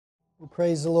Well,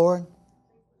 praise the Lord.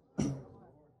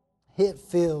 It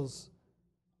feels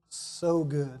so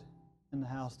good in the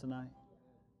house tonight.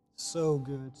 So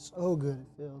good it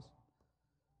feels.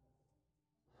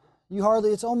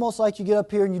 It's almost like you get up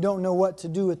here and you don't know what to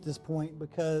do at this point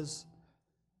because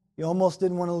you almost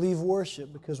didn't want to leave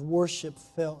worship because worship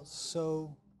felt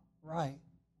so right.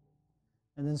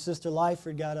 And then Sister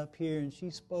Lyford got up here and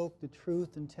she spoke the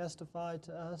truth and testified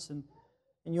to us, and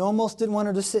you almost didn't want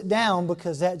her to sit down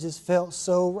because that just felt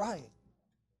so right.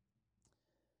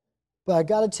 But I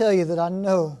got to tell you that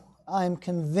I am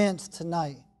convinced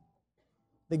tonight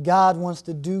that God wants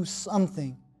to do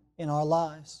something in our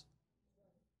lives.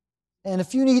 And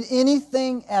if you need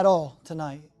anything at all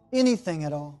tonight, anything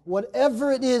at all,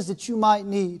 whatever it is that you might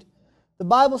need, the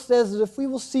Bible says that if we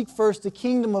will seek first the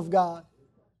kingdom of God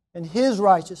and His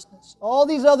righteousness, all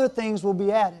these other things will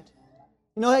be added.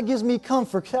 You know, that gives me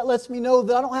comfort. That lets me know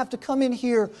that I don't have to come in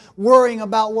here worrying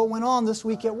about what went on this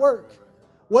week at work.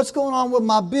 What's going on with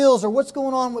my bills or what's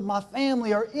going on with my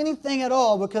family or anything at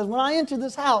all. Because when I enter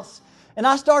this house and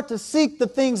I start to seek the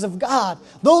things of God,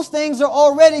 those things are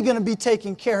already going to be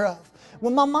taken care of.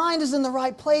 When my mind is in the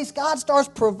right place, God starts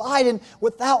providing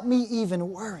without me even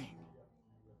worrying.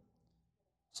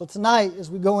 So tonight,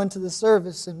 as we go into the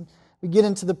service and we get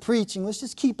into the preaching, let's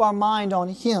just keep our mind on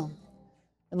Him.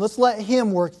 And let's let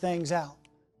Him work things out.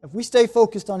 If we stay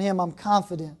focused on Him, I'm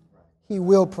confident He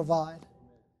will provide.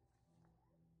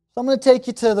 So I'm going to take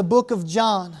you to the book of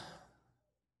John,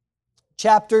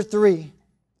 chapter 3,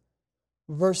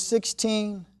 verse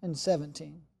 16 and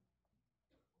 17.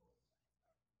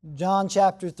 John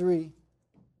chapter 3,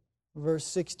 verse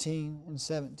 16 and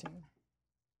 17.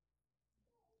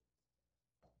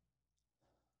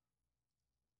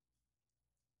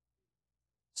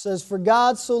 It says, "For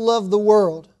God so loved the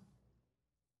world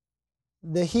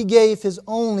that He gave His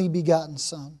only begotten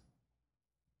Son,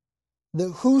 that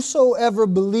whosoever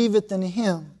believeth in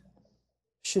Him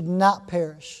should not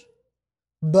perish,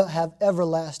 but have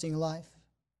everlasting life.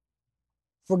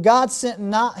 For God sent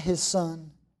not His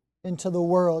Son into the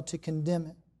world to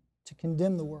condemn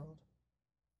the world,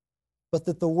 but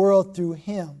that the world through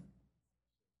Him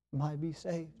might be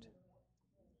saved."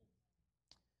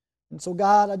 And so,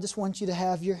 God, I just want You to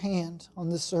have Your hand on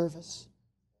this service.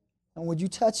 And would You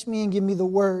touch me and give me the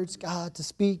words, God, to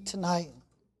speak tonight,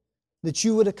 that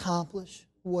You would accomplish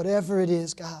whatever it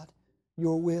is, God,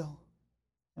 Your will.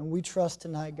 And we trust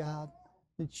tonight, God,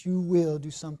 that You will do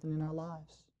something in our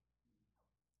lives.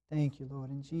 Thank You, Lord,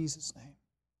 in Jesus' name.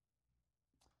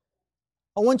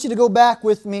 I want you to go back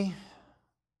with me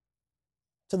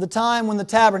to the time when the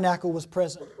tabernacle was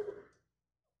present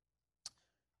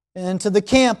and to the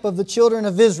camp of the children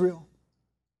of Israel.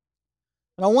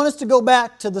 And I want us to go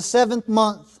back to the 7th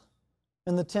month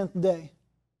and the 10th day.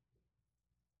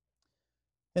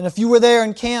 And if you were there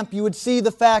in camp, you would see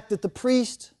the fact that the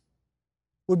priest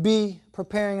would be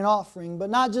preparing an offering. But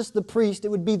not just the priest, it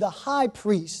would be the high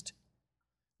priest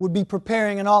would be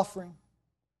preparing an offering.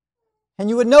 And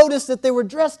you would notice that they were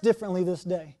dressed differently this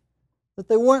day. That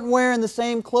they weren't wearing the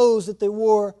same clothes that they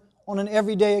wore on an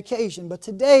everyday occasion. But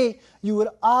today, you would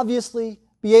obviously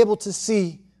be able to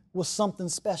see was something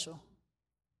special.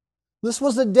 This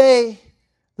was a day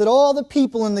that all the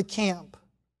people in the camp,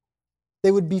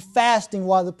 they would be fasting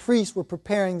while the priests were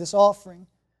preparing this offering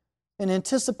in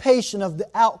anticipation of the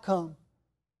outcome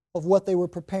of what they were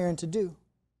preparing to do.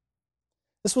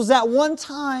 This was that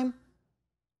one-time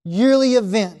yearly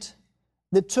event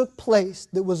that took place,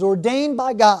 that was ordained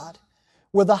by God,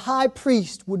 where the high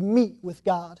priest would meet with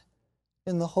God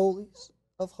in the holies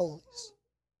of holies.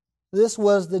 This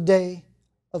was the Day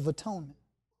of Atonement.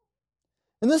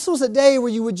 And this was a day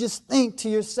where you would just think to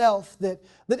yourself that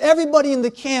everybody in the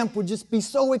camp would just be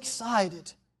so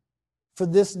excited for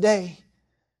this day.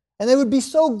 And they would be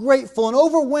so grateful and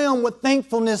overwhelmed with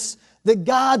thankfulness that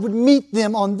God would meet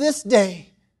them on this day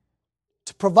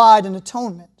to provide an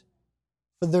atonement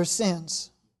for their sins.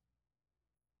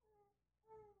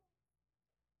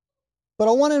 But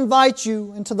I want to invite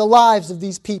you into the lives of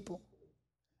these people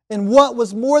and what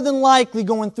was more than likely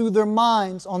going through their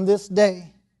minds on this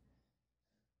day.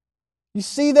 You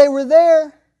see, they were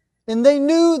there and they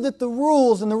knew that the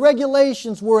rules and the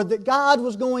regulations were that God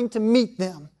was going to meet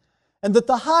them and that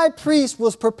the high priest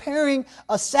was preparing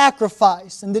a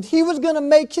sacrifice and that he was going to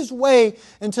make his way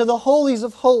into the holies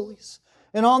of holies.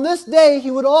 And on this day, he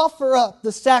would offer up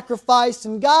the sacrifice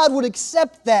and God would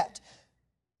accept that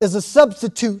as a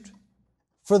substitute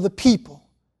for the people,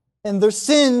 and their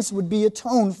sins would be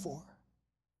atoned for.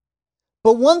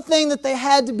 But one thing that they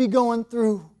had to be going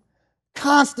through,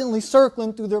 constantly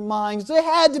circling through their minds, they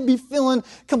had to be feeling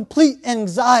complete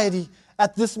anxiety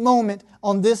at this moment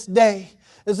on this day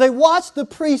as they watched the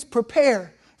priest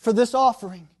prepare for this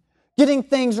offering, getting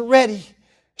things ready,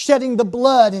 shedding the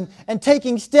blood and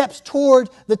taking steps toward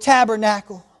the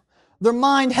tabernacle. Their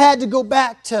mind had to go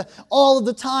back to all of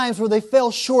the times where they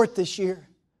fell short this year.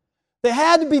 They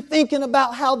had to be thinking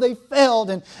about how they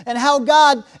failed and how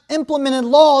God implemented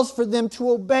laws for them to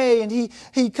obey, and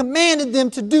He commanded them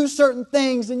to do certain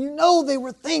things. And they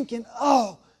were thinking,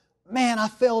 oh man, I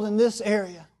failed in this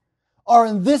area. Or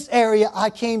in this area I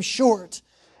came short.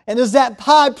 And as that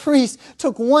high priest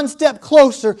took one step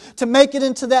closer to make it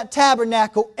into that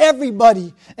tabernacle,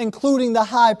 everybody, including the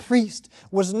high priest,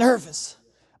 was nervous.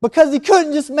 Because he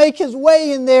couldn't just make his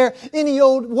way in there any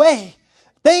old way.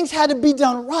 Things had to be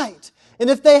done right. And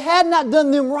if they had not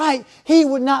done them right, he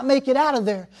would not make it out of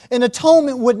there. And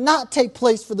atonement would not take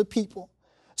place for the people.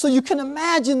 So you can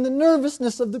imagine the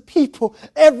nervousness of the people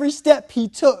every step he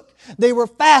took. They were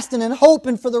fasting and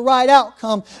hoping for the right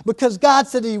outcome because God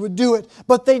said He would do it.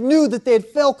 But they knew that they had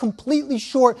fell completely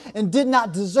short and did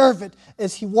not deserve it.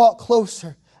 As he walked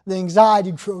closer, the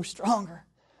anxiety grew stronger.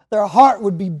 Their heart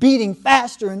would be beating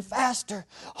faster and faster,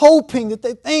 hoping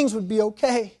that things would be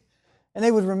okay. And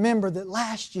they would remember that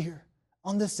last year,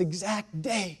 on this exact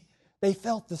day, they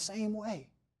felt the same way.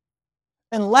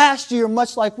 And last year,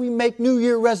 much like we make New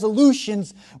Year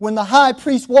resolutions, when the high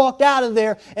priest walked out of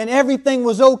there and everything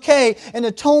was okay and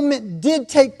atonement did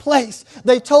take place,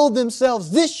 they told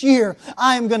themselves, this year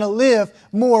I am going to live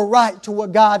more right to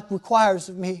what God requires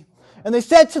of me. And they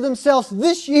said to themselves,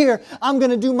 this year I'm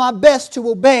going to do my best to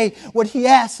obey what He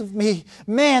asks of me.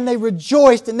 Man, they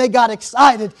rejoiced and they got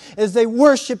excited as they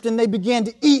worshiped and they began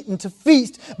to eat and to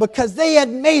feast because they had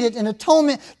made it and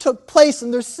atonement took place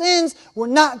and their sins were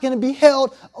not going to be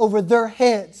held over their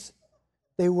heads.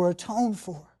 They were atoned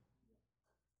for.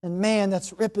 And man,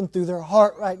 that's ripping through their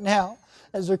heart right now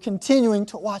as they're continuing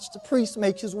to watch the priest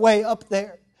make his way up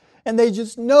there. And they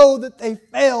just know that they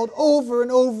failed over and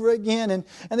over again. And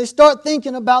they start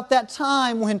thinking about that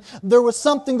time when there was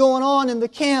something going on in the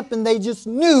camp and they just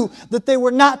knew that they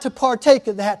were not to partake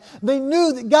of that. They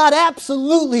knew that God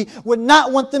absolutely would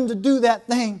not want them to do that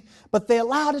thing. But they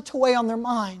allowed it to weigh on their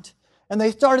mind. And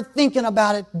they started thinking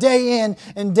about it day in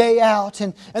and day out.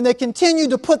 And they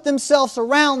continued to put themselves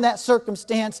around that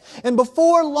circumstance. And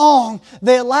before long,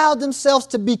 they allowed themselves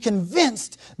to be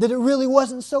convinced that it really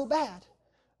wasn't so bad.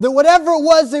 That whatever it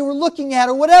was they were looking at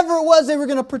or whatever it was they were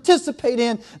going to participate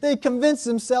in, they convinced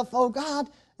themselves, oh God,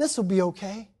 this will be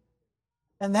okay.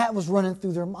 And that was running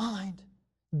through their mind.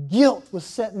 Guilt was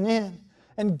setting in.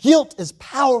 And guilt is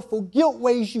powerful. Guilt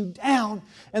weighs you down.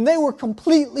 And they were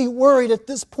completely worried at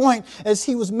this point as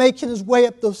he was making his way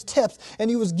up those steps and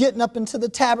he was getting up into the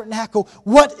tabernacle.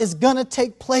 What is going to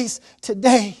take place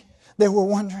today? They were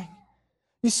wondering.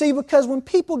 You see, because when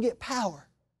people get power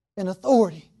and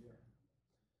authority,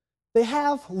 they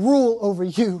have rule over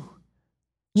you.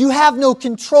 You have no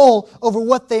control over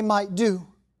what they might do.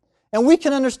 And we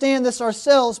can understand this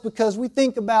ourselves because we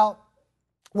think about,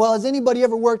 well, has anybody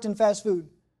ever worked in fast food?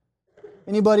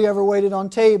 Anybody ever waited on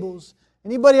tables?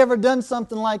 Anybody ever done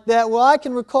something like that? Well, I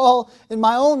can recall in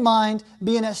my own mind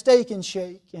being at Steak and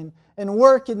Shake and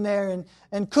working there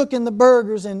and cooking the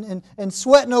burgers and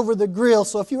sweating over the grill.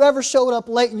 So if you ever showed up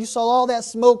late and you saw all that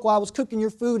smoke while I was cooking your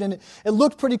food and it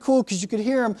looked pretty cool because you could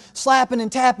hear them slapping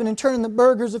and tapping and turning the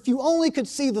burgers, if you only could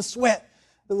see the sweat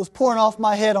that was pouring off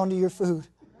my head onto your food,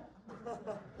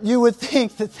 you would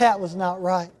think that that was not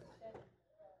right.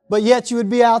 But yet you would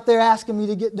be out there asking me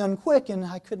to get done quick, and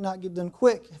I could not get done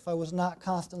quick if I was not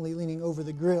constantly leaning over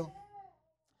the grill.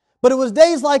 But it was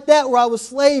days like that where I was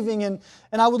slaving and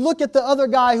I would look at the other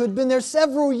guy who had been there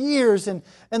several years and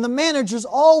the managers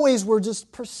always were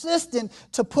just persistent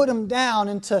to put him down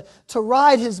and to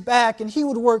ride his back, and he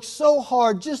would work so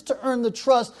hard just to earn the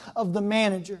trust of the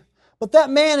manager. But that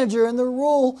manager and their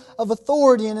role of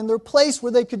authority and in their place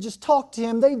where they could just talk to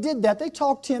him, they did that. They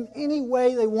talked to him any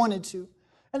way they wanted to.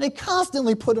 And they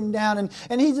constantly put him down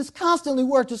and he just constantly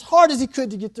worked as hard as he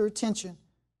could to get their attention.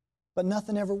 But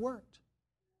nothing ever worked.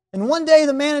 And one day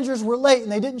the managers were late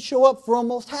and they didn't show up for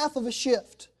almost half of a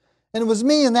shift. And it was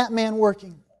me and that man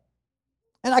working.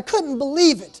 And I couldn't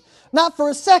believe it. Not for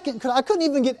a second, because I couldn't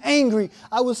even get angry.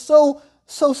 I was so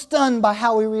stunned by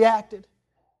how he reacted.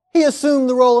 He assumed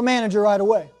the role of manager right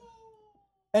away.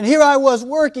 And here I was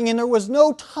working, and there was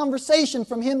no conversation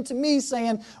from him to me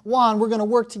saying, Juan, we're going to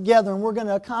work together, and we're going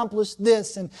to accomplish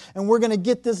this, and we're going to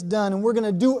get this done, and we're going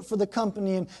to do it for the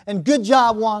company, and good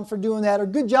job, Juan, for doing that, or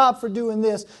good job for doing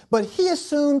this. But he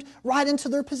assumed right into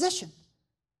their position.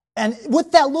 And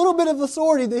with that little bit of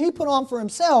authority that he put on for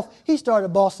himself, he started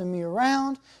bossing me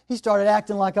around. He started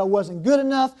acting like I wasn't good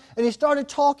enough. And he started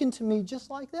talking to me just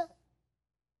like that.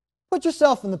 Put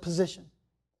yourself in the position.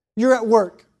 You're at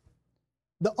work.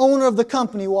 The owner of the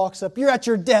company walks up. You're at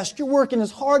your desk. You're working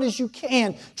as hard as you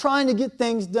can, trying to get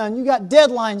things done. You got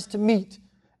deadlines to meet.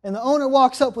 And the owner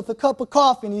walks up with a cup of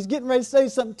coffee and he's getting ready to say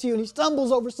something to you and he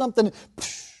stumbles over something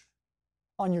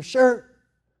on your shirt,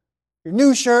 your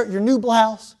new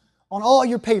blouse, on all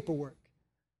your paperwork.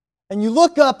 And you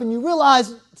look up and you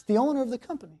realize it's the owner of the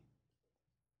company.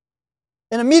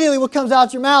 And immediately what comes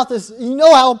out your mouth is, you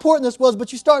know how important this was,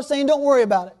 but you start saying, don't worry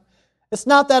about it. It's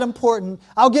not that important.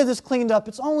 I'll get this cleaned up.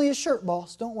 It's only a shirt,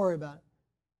 boss. Don't worry about it.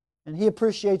 And he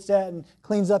appreciates that and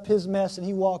cleans up his mess and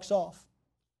he walks off.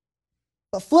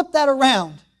 But flip that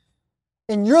around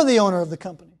and you're the owner of the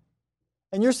company.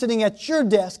 And you're sitting at your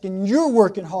desk and you're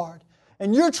working hard.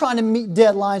 And you're trying to meet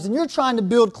deadlines and you're trying to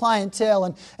build clientele.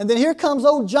 And then here comes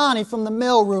old Johnny from the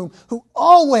mailroom who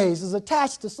always is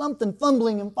attached to something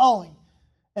fumbling and falling.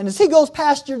 And as he goes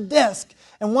past your desk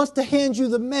and wants to hand you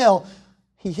the mail,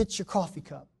 he hits your coffee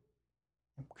cup.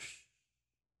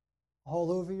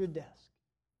 All over your desk.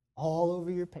 All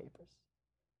over your papers.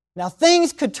 Now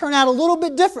things could turn out a little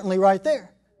bit differently right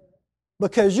there.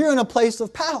 Because you're in a place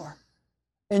of power.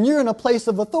 And you're in a place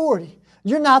of authority.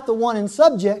 You're not the one in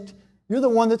subject. You're the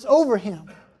one that's over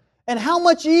him. And how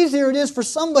much easier it is for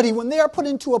somebody when they are put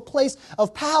into a place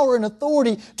of power and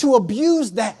authority to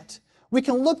abuse that. We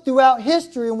can look throughout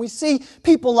history and we see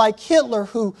people like Hitler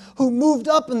who moved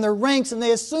up in their ranks and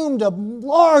they assumed a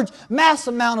large mass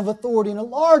amount of authority and a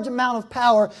large amount of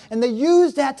power, and they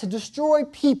used that to destroy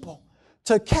people,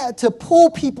 to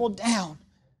pull people down.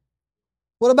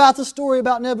 What about the story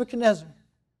about Nebuchadnezzar?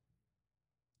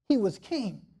 He was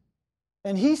king.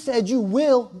 And he said, you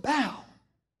will bow.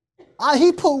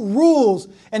 He put rules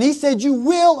and he said, you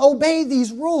will obey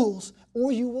these rules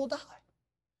or you will die.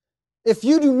 If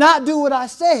you do not do what I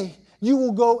say, you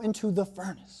will go into the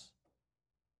furnace.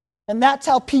 And that's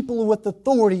how people with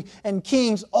authority and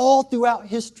kings all throughout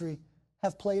history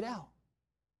have played out.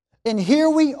 And here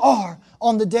we are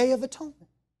on the Day of Atonement.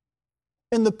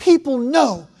 And the people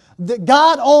know that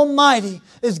God Almighty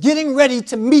is getting ready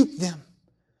to meet them.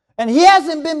 And He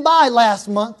hasn't been by last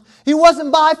month. He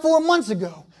wasn't by 4 months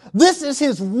ago. This is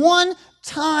His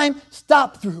one-time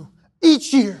stop-through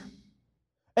each year.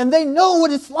 And they know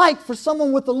what it's like for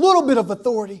someone with a little bit of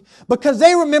authority because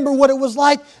they remember what it was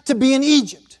like to be in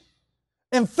Egypt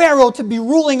and Pharaoh to be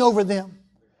ruling over them.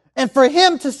 And for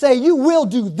him to say, you will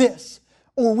do this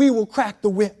or we will crack the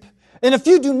whip. And if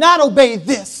you do not obey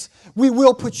this, we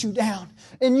will put you down.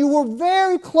 And you were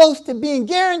very close to being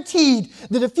guaranteed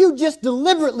that if you just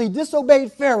deliberately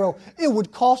disobeyed Pharaoh, it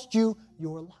would cost you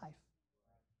your life.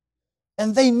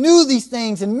 And they knew these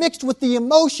things, and mixed with the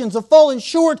emotions of falling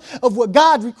short of what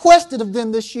God requested of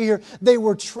them this year, they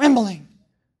were trembling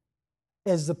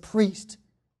as the priest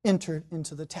entered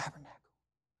into the tabernacle.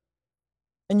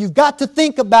 And you've got to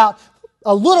think about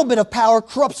a little bit of power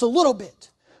corrupts a little bit.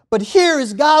 But here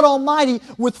is God Almighty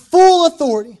with full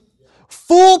authority,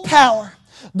 full power,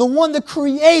 the one that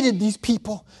created these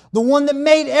people, the one that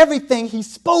made everything. He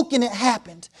spoke and it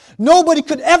happened. Nobody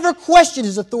could ever question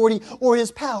His authority or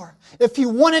His power. If He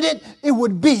wanted it, it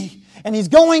would be. And He's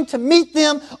going to meet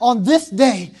them on this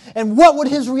day. And what would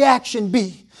His reaction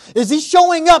be? Is He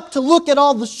showing up to look at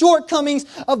all the shortcomings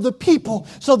of the people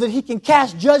so that He can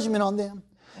cast judgment on them?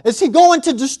 Is He going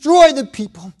to destroy the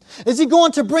people? Is He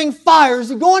going to bring fire? Is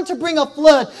He going to bring a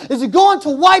flood? Is He going to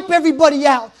wipe everybody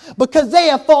out because they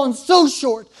have fallen so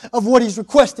short of what He's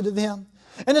requested of them?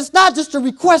 And it's not just a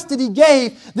request that He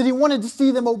gave that He wanted to see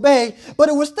them obey, but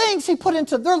it was things He put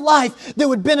into their life that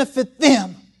would benefit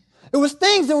them. It was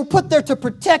things that were put there to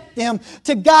protect them,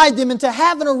 to guide them, and to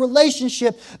having a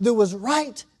relationship that was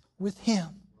right with Him.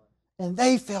 And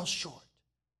they fell short.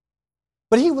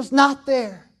 But He was not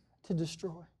there to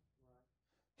destroy.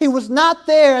 He was not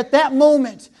there at that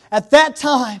moment, at that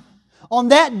time, on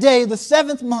that day, the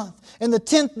 7th month, and the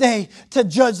 10th day, to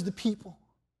judge the people.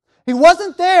 He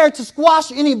wasn't there to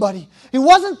squash anybody. He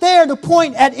wasn't there to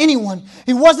point at anyone.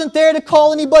 He wasn't there to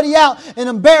call anybody out and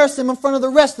embarrass them in front of the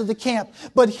rest of the camp.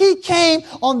 But He came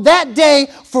on that day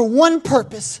for one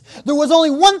purpose. There was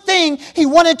only one thing He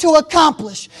wanted to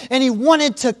accomplish, and He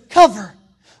wanted to cover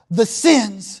the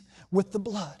sins with the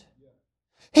blood.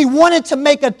 He wanted to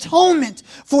make atonement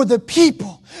for the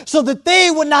people so that they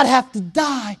would not have to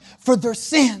die for their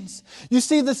sins. You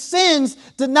see, the sins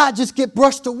did not just get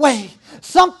brushed away.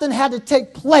 Something had to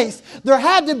take place. There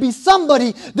had to be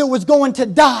somebody that was going to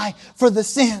die for the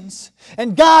sins.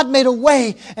 And God made a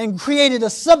way and created a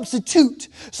substitute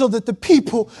so that the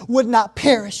people would not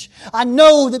perish. I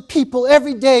know that people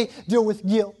every day deal with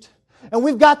guilt. And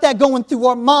we've got that going through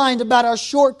our mind about our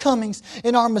shortcomings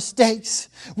and our mistakes.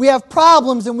 We have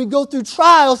problems and we go through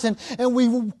trials and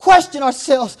we question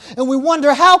ourselves and we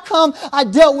wonder, how come I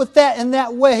dealt with that in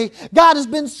that way? God has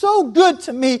been so good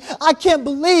to me. I can't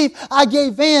believe I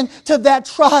gave in to that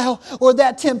trial or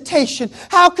that temptation.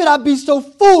 How could I be so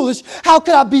foolish? How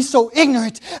could I be so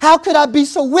ignorant? How could I be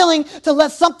so willing to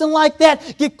let something like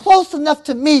that get close enough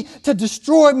to me to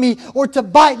destroy me or to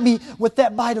bite me with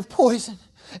that bite of poison?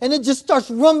 And it just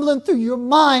starts rumbling through your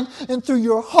mind and through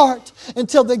your heart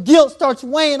until the guilt starts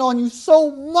weighing on you so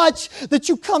much that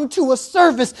you come to a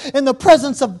service and the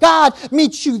presence of God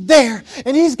meets you there.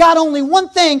 And He's got only one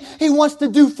thing He wants to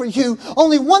do for you.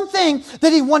 Only one thing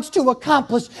that He wants to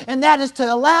accomplish. And that is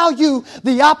to allow you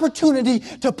the opportunity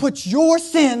to put your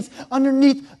sins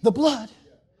underneath the blood.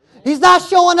 He's not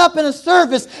showing up in a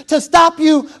service to stop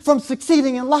you from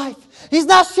succeeding in life. He's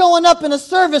not showing up in a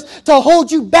service to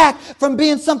hold you back from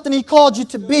being something He called you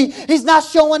to be. He's not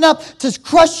showing up to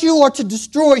crush you or to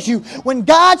destroy you. When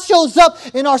God shows up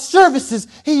in our services,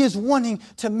 He is wanting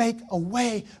to make a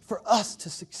way for us to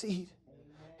succeed.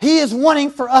 He is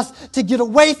wanting for us to get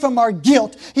away from our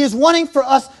guilt. He is wanting for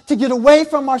us to get away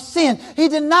from our sin. He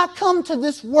did not come to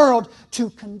this world to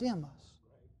condemn us,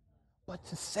 but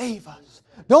to save us.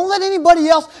 Don't let anybody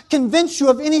else convince you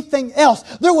of anything else.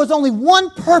 There was only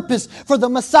one purpose for the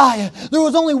Messiah. There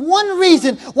was only one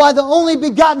reason why the only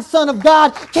begotten Son of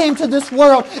God came to this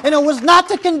world. And it was not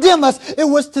to condemn us. It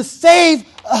was to save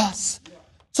us.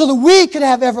 So that we could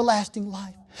have everlasting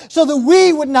life. So that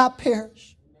we would not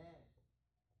perish.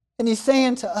 And He's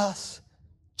saying to us,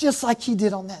 just like He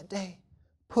did on that day,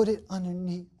 put it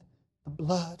underneath the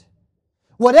blood.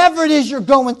 Whatever it is you're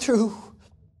going through,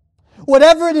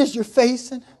 whatever it is you're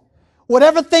facing,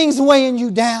 whatever thing's weighing you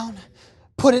down,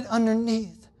 put it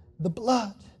underneath the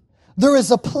blood. There is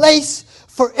a place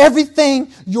for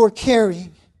everything you're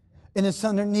carrying, and it's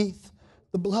underneath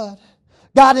the blood.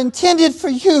 God intended for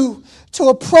you to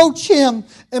approach Him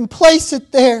and place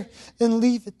it there and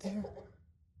leave it there.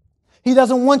 He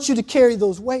doesn't want you to carry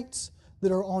those weights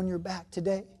that are on your back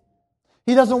today.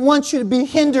 He doesn't want you to be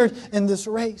hindered in this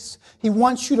race. He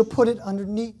wants you to put it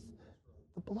underneath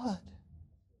the blood.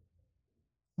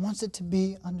 He wants it to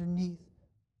be underneath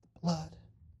the blood.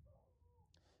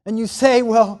 And you say,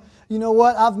 well, you know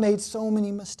what? I've made so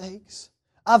many mistakes.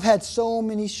 I've had so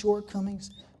many shortcomings,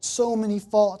 so many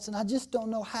faults, and I just don't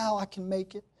know how I can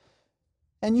make it.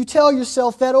 And you tell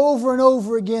yourself that over and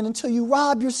over again until you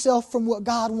rob yourself from what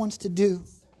God wants to do.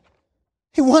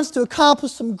 He wants to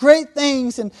accomplish some great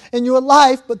things in your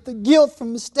life, but the guilt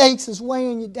from mistakes is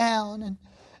weighing you down.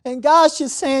 And God's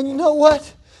just saying, you know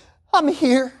what? I'm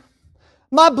here.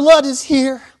 My blood is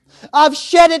here. I've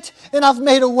shed it and I've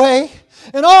made a way.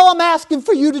 And all I'm asking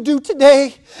for you to do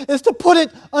today is to put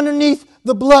it underneath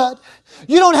the blood.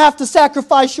 You don't have to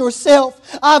sacrifice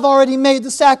yourself. I've already made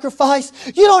the sacrifice.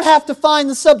 You don't have to find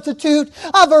the substitute.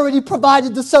 I've already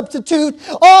provided the substitute.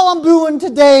 All I'm doing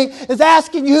today is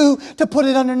asking you to put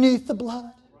it underneath the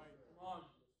blood.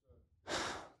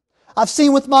 I've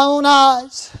seen with my own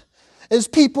eyes as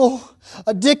people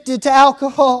addicted to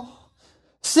alcohol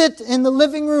sit in the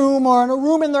living room or in a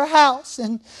room in their house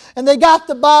and they got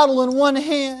the bottle in one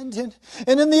hand and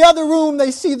in the other room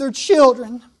they see their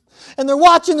children. And they're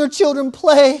watching their children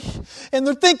play. And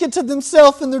they're thinking to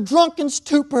themselves in their drunken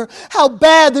stupor how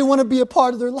bad they want to be a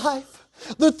part of their life.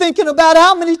 They're thinking about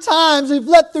how many times they've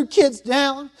let their kids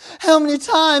down. How many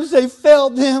times they've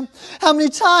failed them. How many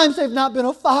times they've not been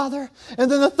a father. And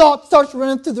then the thought starts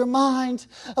running through their mind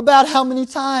about how many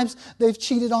times they've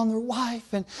cheated on their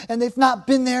wife. And they've not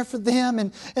been there for them.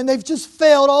 And they've just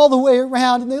failed all the way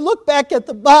around. And they look back at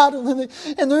the bottle.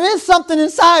 And there is something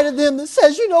inside of them that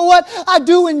says, you know what? I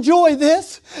do enjoy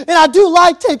this. And I do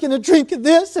like taking a drink of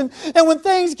this. And when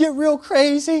things get real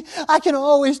crazy, I can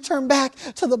always turn back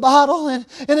to the bottle smiling,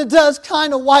 and it does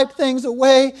kind of wipe things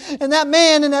away. And that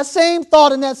man in that same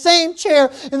thought, in that same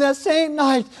chair, in that same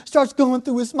night, starts going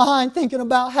through his mind, thinking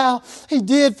about how he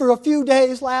did for a few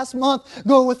days last month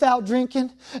go without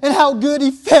drinking, and how good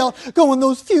he felt going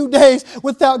those few days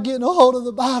without getting a hold of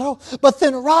the bottle. But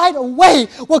then right away,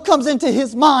 what comes into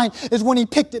his mind is when he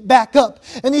picked it back up.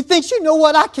 And he thinks, you know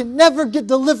what, I can never get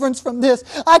deliverance from this.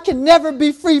 I can never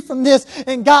be free from this.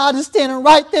 And God is standing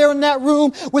right there in that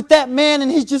room with that man,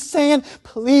 and he's just saying,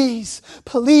 please,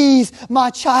 please, my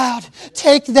child,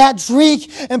 take that drink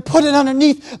and put it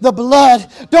underneath the blood.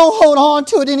 Don't hold on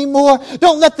to it anymore.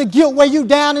 Don't let the guilt weigh you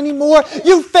down anymore.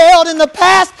 You failed in the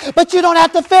past, but you don't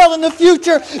have to fail in the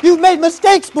future. You've made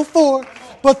mistakes before,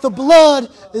 but the blood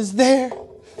is there.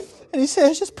 And he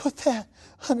says, just put that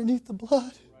underneath the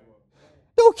blood.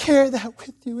 Don't carry that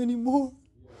with you anymore.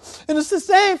 And it's the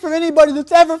same for anybody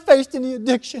that's ever faced any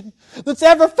addiction, that's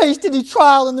ever faced any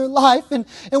trial in their life. And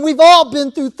we've all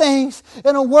been through things.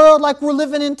 In a world like we're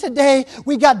living in today,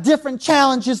 we got different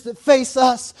challenges that face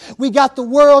us. We got the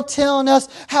world telling us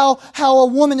how a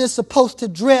woman is supposed to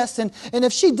dress. And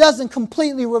if she doesn't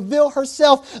completely reveal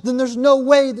herself, then there's no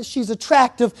way that she's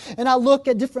attractive. And I look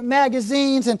at different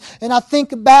magazines and I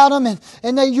think about them.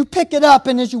 And then you pick it up,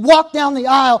 and as you walk down the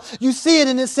aisle, you see it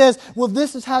and it says, well,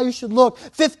 this is how you should look.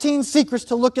 15 secrets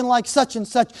to looking like such and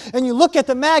such. And you look at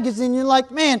the magazine and you're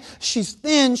like, man, she's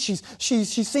thin, she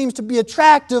seems to be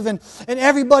attractive, and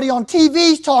everybody on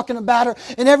TV's talking about her,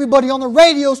 and everybody on the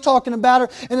radio's talking about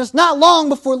her, and it's not long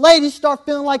before ladies start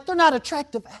feeling like they're not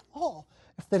attractive at all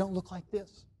if they don't look like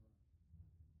this.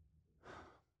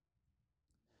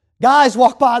 Guys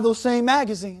walk by those same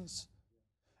magazines,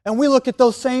 and we look at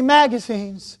those same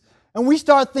magazines, and we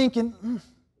start thinking,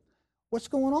 what's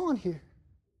going on here?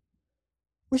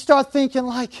 We start thinking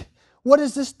like, what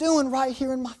is this doing right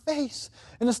here in my face?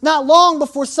 And it's not long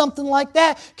before something like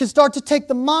that can start to take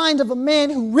the mind of a man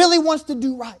who really wants to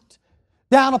do right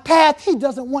down a path he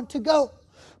doesn't want to go.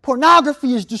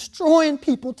 Pornography is destroying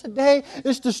people today.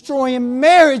 It's destroying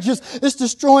marriages. It's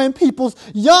destroying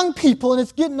young people, and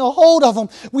it's getting a hold of them.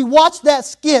 We watched that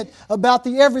skit about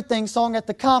the Everything song at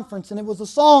the conference, and it was a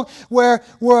song where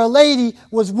a lady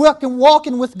was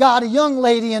walking with God, a young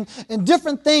lady, and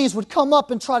different things would come up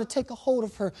and try to take a hold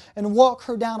of her and walk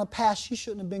her down a path she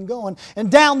shouldn't have been going. And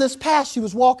down this path, she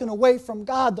was walking away from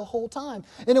God the whole time.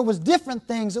 And it was different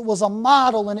things. It was a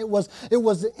model, and it was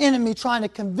the enemy trying to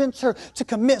convince her to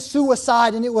commit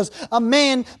suicide, and it was a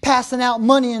man passing out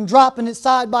money and dropping it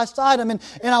side by side of him.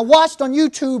 And I watched on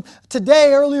YouTube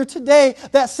earlier today,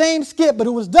 that same skit, but it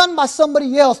was done by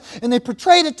somebody else, and they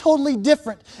portrayed it totally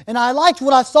different. And I liked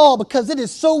what I saw because it is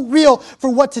so real for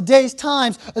what today's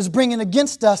times is bringing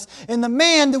against us. And the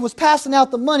man that was passing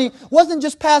out the money wasn't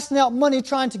just passing out money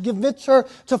trying to convince her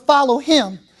to follow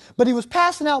him, but he was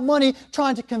passing out money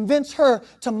trying to convince her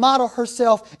to model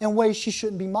herself in ways she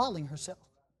shouldn't be modeling herself.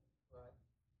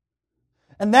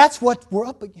 And that's what we're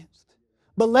up against.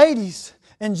 But ladies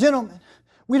and gentlemen,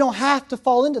 we don't have to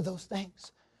fall into those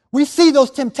things. We see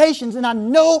those temptations, and I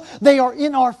know they are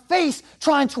in our face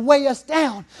trying to weigh us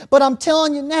down. But I'm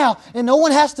telling you now, and no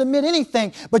one has to admit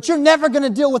anything, but you're never going to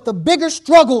deal with a bigger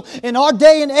struggle in our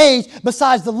day and age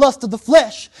besides the lust of the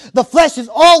flesh. The flesh is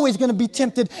always going to be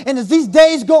tempted, and as these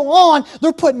days go on,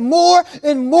 they're putting more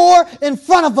and more in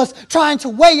front of us, trying to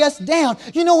weigh us down.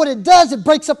 You know what it does? It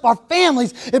breaks up our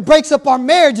families. It breaks up our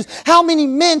marriages. How many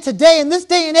men today, in this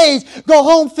day and age, go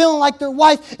home feeling like their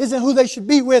wife isn't who they should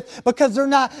be with because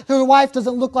their wife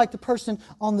doesn't look like the person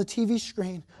on the TV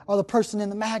screen or the person in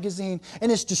the magazine,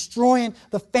 and it's destroying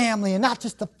the family, and not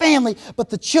just the family, but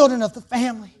the children of the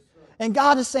family. And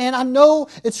God is saying, I know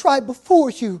it's right before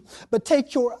you, but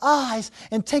take your eyes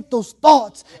and take those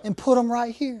thoughts and put them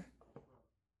right here.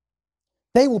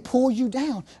 They will pull you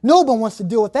down. No one wants to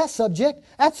deal with that subject.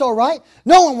 That's all right.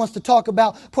 No one wants to talk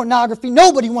about pornography.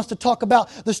 Nobody wants to talk about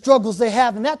the struggles they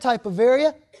have in that type of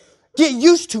area. Get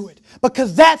used to it,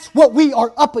 because that's what we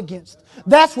are up against.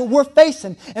 That's what we're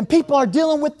facing. And people are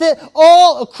dealing with it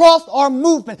all across our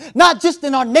movement. Not just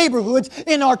in our neighborhoods,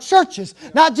 in our churches.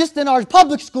 Not just in our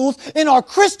public schools, in our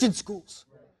Christian schools.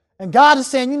 And God is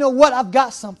saying, you know what? I've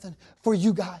got something for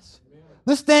you guys.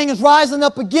 This thing is rising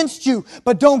up against you,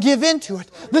 but don't give in to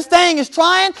it. This thing is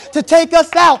trying to take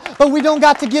us out, but we don't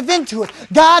got to give in to it.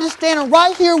 God is standing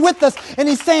right here with us, and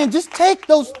He's saying, just take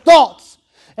those thoughts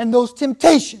and those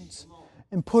temptations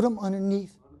and put them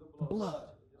underneath the blood.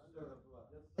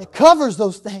 It covers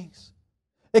those things.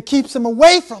 It keeps them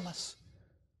away from us.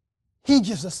 He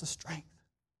gives us the strength.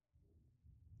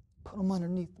 Put them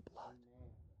underneath the blood.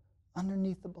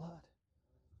 Underneath the blood.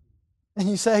 And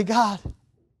you say, God,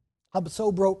 I'm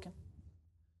so broken.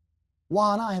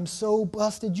 Juan, I am so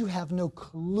busted, you have no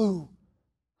clue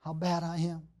how bad I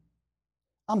am.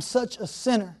 I'm such a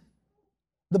sinner.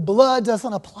 The blood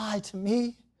doesn't apply to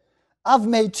me. I've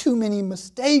made too many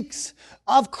mistakes.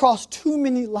 I've crossed too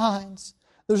many lines.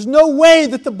 There's no way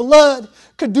that the blood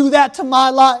could do that to my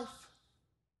life.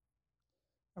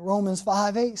 Romans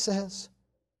 5:8 says,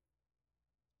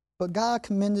 but God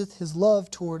commendeth His love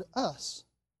toward us,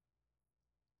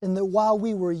 in that while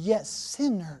we were yet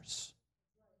sinners,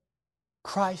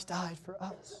 Christ died for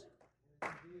us.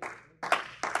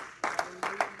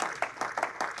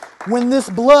 When this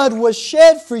blood was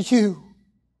shed for you,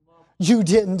 you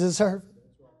didn't deserve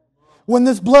it. When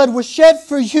this blood was shed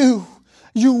for you,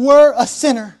 you were a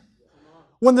sinner.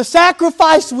 When the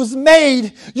sacrifice was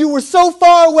made, you were so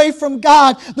far away from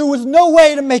God, there was no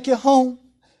way to make it home.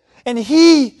 And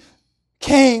He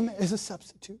came as a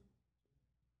substitute.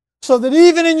 So that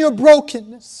even in your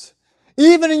brokenness,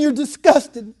 even in your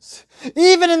disgustedness,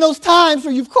 even in those times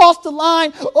where you've crossed the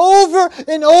line over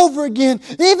and over again,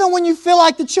 even when you feel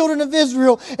like the children of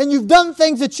Israel and you've done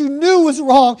things that you knew was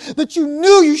wrong, that you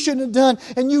knew you shouldn't have done,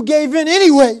 and you gave in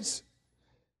anyways,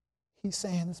 He's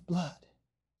saying this blood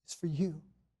is for you.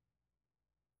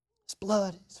 This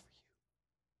blood is for you.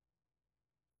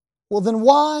 Well, then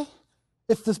why,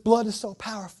 if this blood is so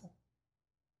powerful,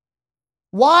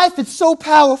 why, if it's so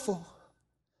powerful,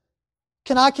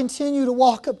 can I continue to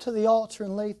walk up to the altar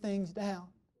and lay things down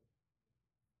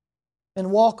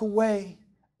and walk away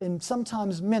in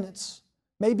sometimes minutes,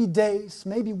 maybe days,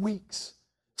 maybe weeks?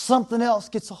 Something else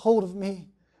gets a hold of me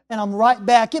and I'm right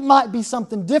back. It might be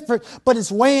something different, but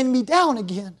it's weighing me down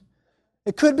again.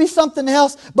 It could be something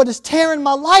else, but it's tearing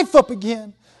my life up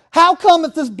again. How come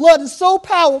if this blood is so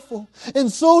powerful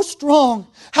and so strong,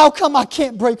 how come I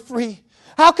can't break free?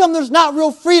 How come there's not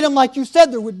real freedom like you said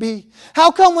there would be?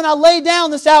 How come when I lay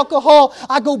down this alcohol,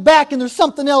 I go back and there's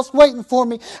something else waiting for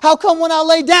me? How come when I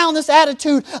lay down this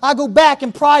attitude, I go back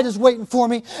and pride is waiting for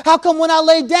me? How come when I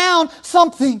lay down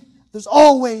something, there's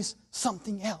always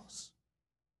something else?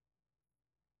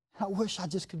 I wish I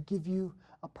just could give you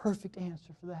a perfect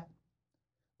answer for that.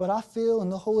 But I feel in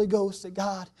the Holy Ghost that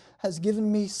God has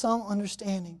given me some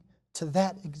understanding to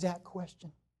that exact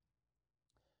question.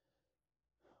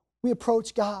 We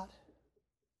approach God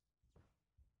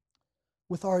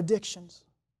with our addictions,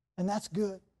 and that's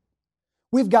good.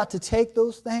 We've got to take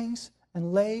those things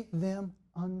and lay them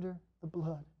under the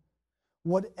blood.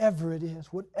 Whatever it is,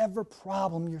 whatever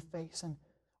problem you're facing,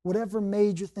 whatever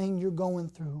major thing you're going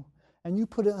through, and you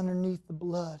put it underneath the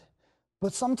blood.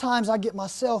 But sometimes I get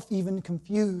myself even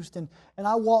confused, and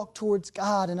I walk towards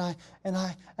God, and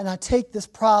I take this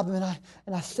problem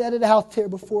and I set it out there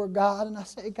before God, and I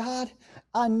say, God,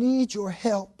 I need your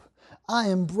help. I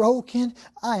am broken.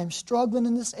 I am struggling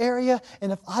in this area,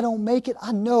 and if I don't make it,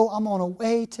 I know I'm on a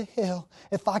way to hell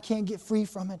if I can't get free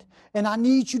from it. And I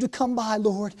need you to come by,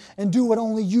 Lord, and do what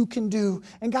only you can do.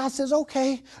 And God says,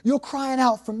 okay, you're crying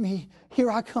out for me. Here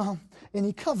I come. And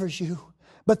He covers you.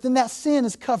 But then that sin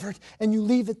is covered and you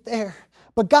leave it there.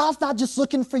 But God's not just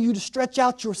looking for you to stretch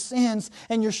out your sins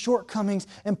and your shortcomings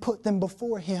and put them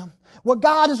before Him. What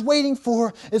God is waiting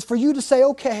for is for you to say,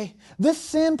 okay, this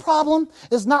sin problem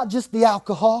is not just the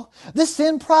alcohol. This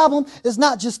sin problem is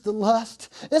not just the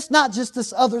lust. It's not just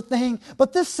this other thing.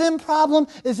 But this sin problem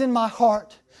is in my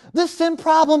heart. This sin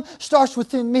problem starts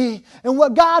within me. And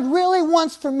what God really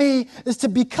wants for me is to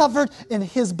be covered in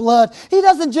His blood. He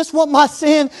doesn't just want my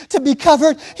sin to be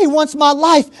covered. He wants my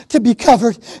life to be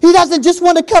covered. He doesn't just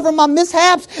want to cover my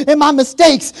mishaps and my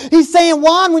mistakes. He's saying,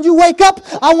 Juan, when you wake up,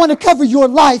 I want to cover your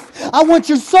life. I want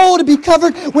your soul to be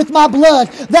covered with my blood.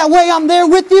 That way I'm there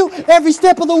with you every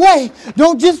step of the way.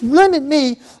 Don't just limit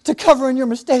me to covering your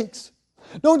mistakes.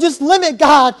 Don't just limit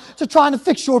God to trying to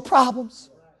fix your problems.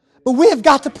 But we have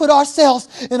got to put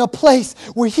ourselves in a place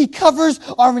where He covers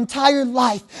our entire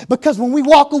life. Because when we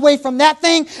walk away from that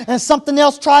thing and something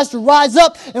else tries to rise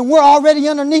up and we're already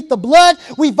underneath the blood,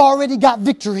 we've already got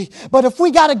victory. But if we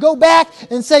got to go back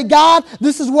and say, God,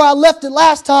 this is where I left it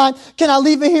last time, can I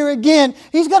leave it here again?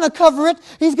 He's going to cover it.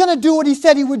 He's going to do what He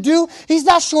said He would do. He's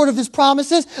not short of His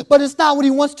promises, but it's not what He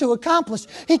wants to accomplish.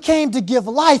 He came to give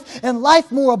life and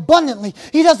life more abundantly.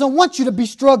 He doesn't want you to be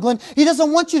struggling. He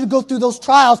doesn't want you to go through those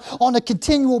trials on a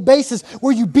continual basis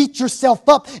where you beat yourself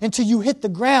up until you hit the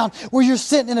ground, where you're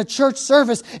sitting in a church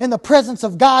service and the presence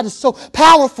of God is so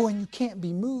powerful and you can't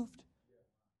be moved.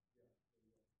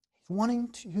 He's wanting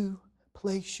to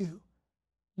place you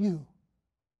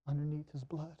underneath His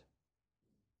blood.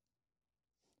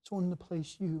 He's wanting to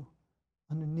place you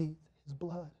underneath His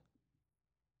blood.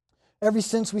 Ever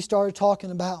since we started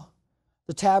talking about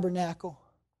the tabernacle,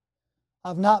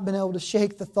 I've not been able to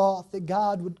shake the thought that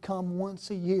God would come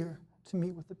once a year to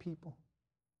meet with the people.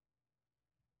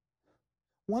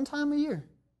 One time a year.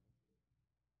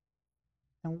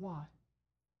 And why?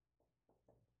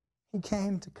 He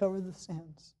came to cover the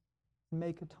sins and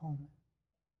make atonement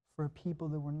for a people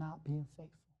that were not being faithful.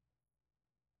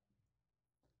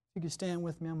 If you could stand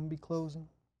with me, I'm going to be closing.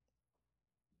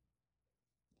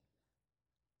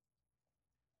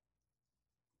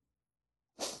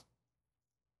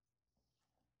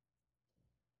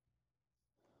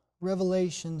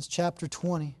 Revelations chapter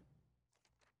 20.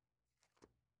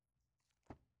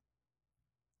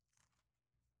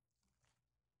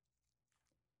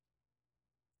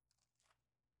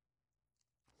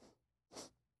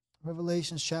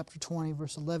 Revelations chapter 20,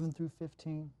 verse 11 through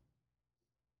 15.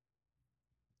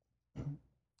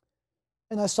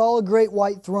 And I saw a great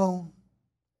white throne,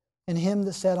 and him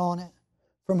that sat on it,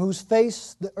 from whose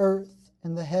face the earth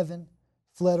and the heaven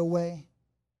fled away.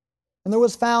 And there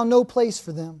was found no place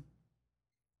for them.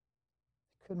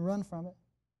 Couldn't run from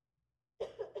it.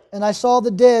 And I saw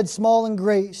the dead, small and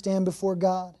great, stand before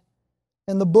God.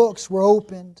 And the books were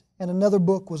opened, and another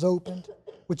book was opened,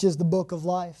 which is the book of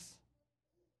life.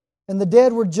 And the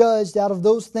dead were judged out of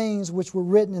those things which were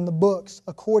written in the books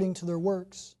according to their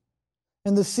works.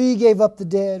 And the sea gave up the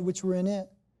dead which were in it,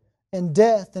 and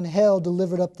death and hell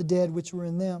delivered up the dead which were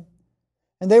in them.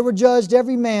 And they were judged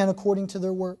every man according to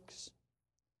their works.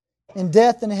 And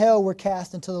death and hell were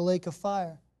cast into the lake of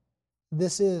fire.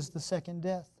 This is the second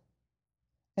death.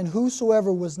 And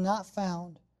whosoever was not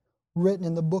found written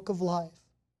in the book of life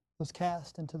was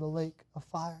cast into the lake of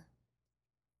fire.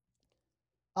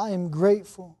 I am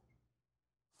grateful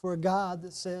for a God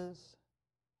that says,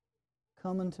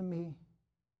 come unto me.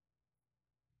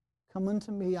 Come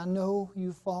unto me. I know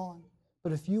you've fallen,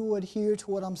 but if you would adhere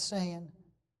to what I'm saying,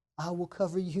 I will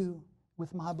cover you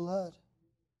with my blood.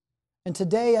 And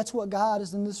today, that's what God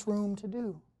is in this room to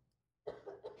do.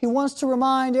 He wants to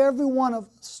remind every one of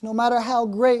us, no matter how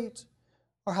great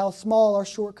or how small our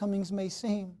shortcomings may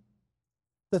seem,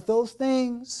 that those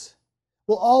things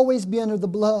will always be under the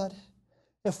blood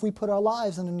if we put our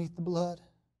lives underneath the blood.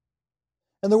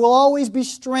 And there will always be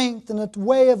strength and a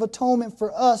way of atonement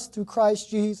for us through Christ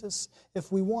Jesus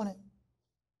if we want it.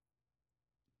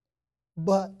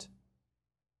 But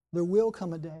there will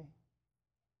come a day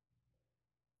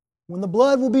when the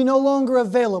blood will be no longer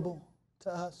available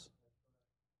to us,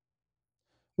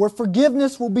 where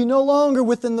forgiveness will be no longer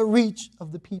within the reach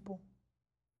of the people.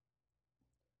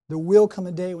 There will come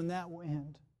a day when that will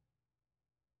end,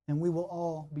 and we will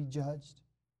all be judged.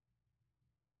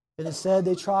 It is said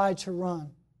they tried to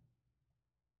run,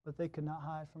 but they could not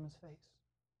hide from His face.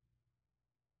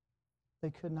 They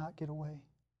could not get away.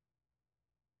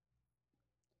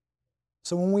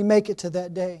 So when we make it to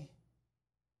that day,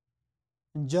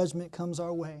 and judgment comes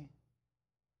our way,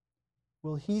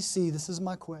 will He see, this is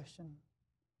my question,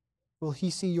 will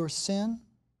He see your sin,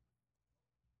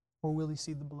 or will He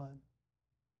see the blood?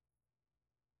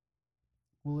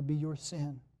 Will it be your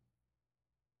sin,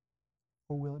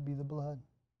 or will it be the blood?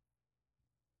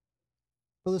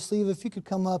 Brother Steve, if you could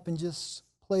come up and just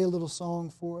play a little song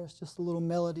for us, just a little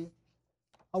melody.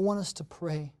 I want us to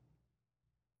pray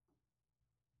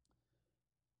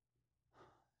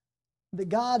that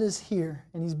God is here,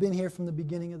 and He's been here from the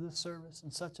beginning of this service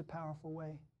in such a powerful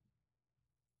way.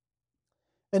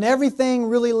 And everything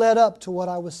really led up to what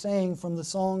I was saying, from the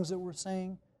songs that we're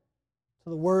saying,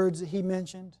 to the words that he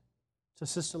mentioned, to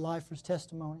Sister Leifer's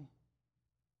testimony.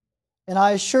 And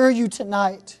I assure you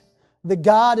tonight that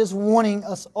God is wanting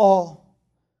us all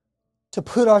to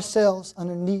put ourselves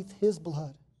underneath His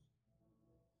blood.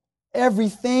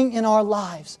 Everything in our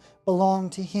lives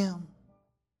belongs to Him.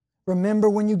 Remember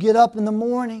when you get up in the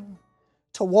morning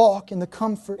to walk in the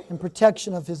comfort and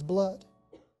protection of His blood.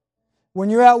 When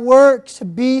you're at work, to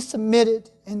be submitted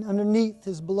and underneath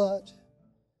His blood.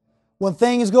 When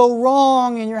things go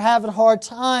wrong and you're having hard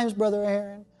times, Brother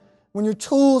Aaron, when your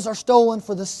tools are stolen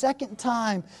for the second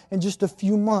time in just a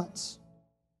few months,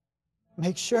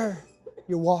 make sure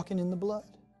you're walking in the blood.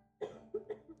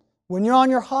 When you're on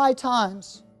your high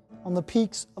times on the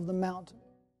peaks of the mountain,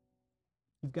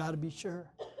 you've got to be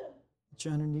sure that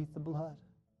you're underneath the blood.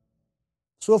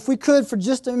 So if we could, for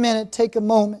just a minute, take a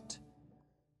moment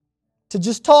to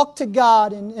just talk to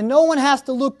God. And no one has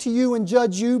to look to you and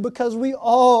judge you, because we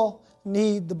all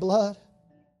need the blood.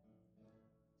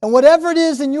 And whatever it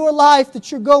is in your life that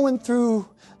you're going through,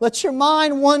 let your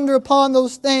mind wander upon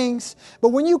those things. But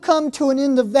when you come to an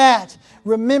end of that,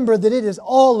 remember that it is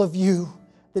all of you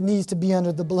that needs to be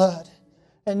under the blood,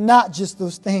 and not just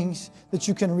those things that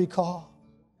you can recall.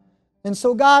 And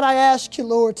so, God, I ask you,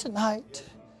 Lord, tonight,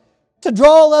 to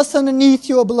draw us underneath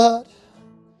your blood,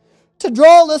 to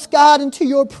draw us, God, into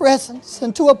your presence,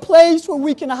 and to a place where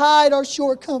we can hide our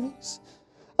shortcomings,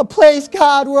 a place,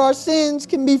 God, where our sins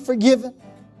can be forgiven.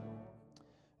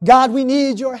 God, we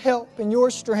need your help and your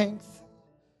strength.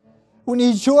 We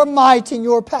need your might and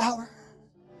your power.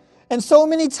 And so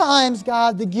many times,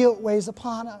 God, the guilt weighs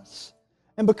upon us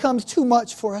and becomes too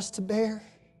much for us to bear.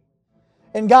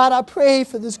 And God, I pray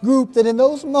for this group that in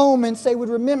those moments they would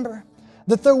remember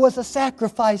that there was a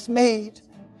sacrifice made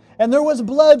and there was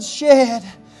blood shed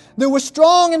that was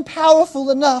strong and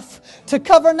powerful enough to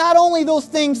cover not only those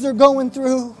things they're going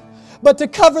through, but to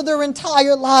cover their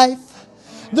entire life.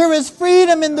 There is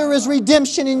freedom and there is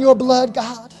redemption in your blood,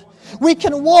 God. We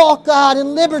can walk, God,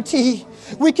 in liberty.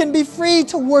 We can be free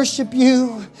to worship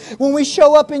you. When we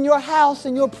show up in your house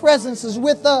and your presence is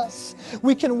with us,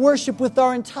 we can worship with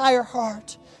our entire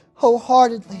heart,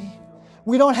 wholeheartedly.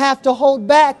 We don't have to hold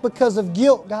back because of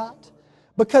guilt, God,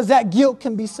 because that guilt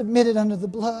can be submitted under the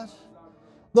blood.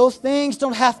 Those things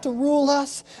don't have to rule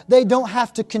us. They don't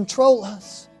have to control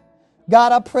us.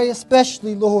 God, I pray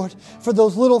especially, Lord, for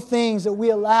those little things that we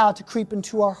allow to creep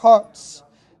into our hearts,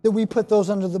 that we put those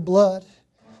under the blood.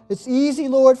 It's easy,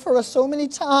 Lord, for us so many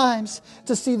times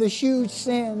to see the huge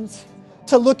sins,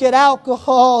 to look at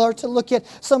alcohol or to look at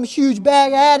some huge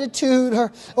bad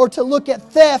attitude or to look at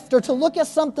theft or to look at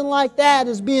something like that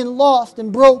as being lost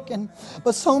and broken.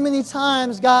 But so many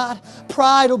times, God,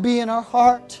 pride will be in our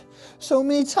heart. So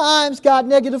many times, God,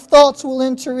 negative thoughts will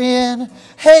enter in.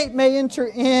 Hate may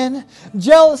enter in.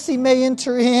 Jealousy may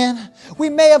enter in. We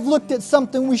may have looked at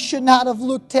something we should not have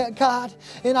looked at, God.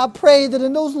 And I pray that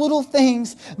in those little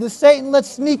things that Satan lets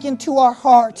sneak into our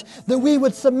heart, that we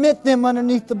would submit them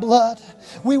underneath the blood.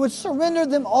 We would surrender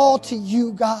them all to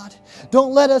you, God.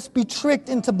 Don't let us be tricked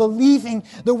into believing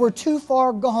that we're too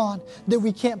far gone, that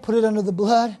we can't put it under the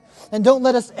blood. And don't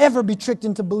let us ever be tricked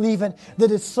into believing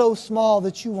that it's so small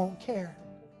that you won't care.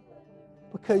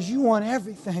 Because you want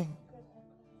everything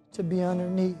to be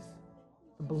underneath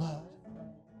the blood.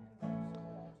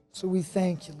 So we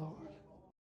thank you, Lord.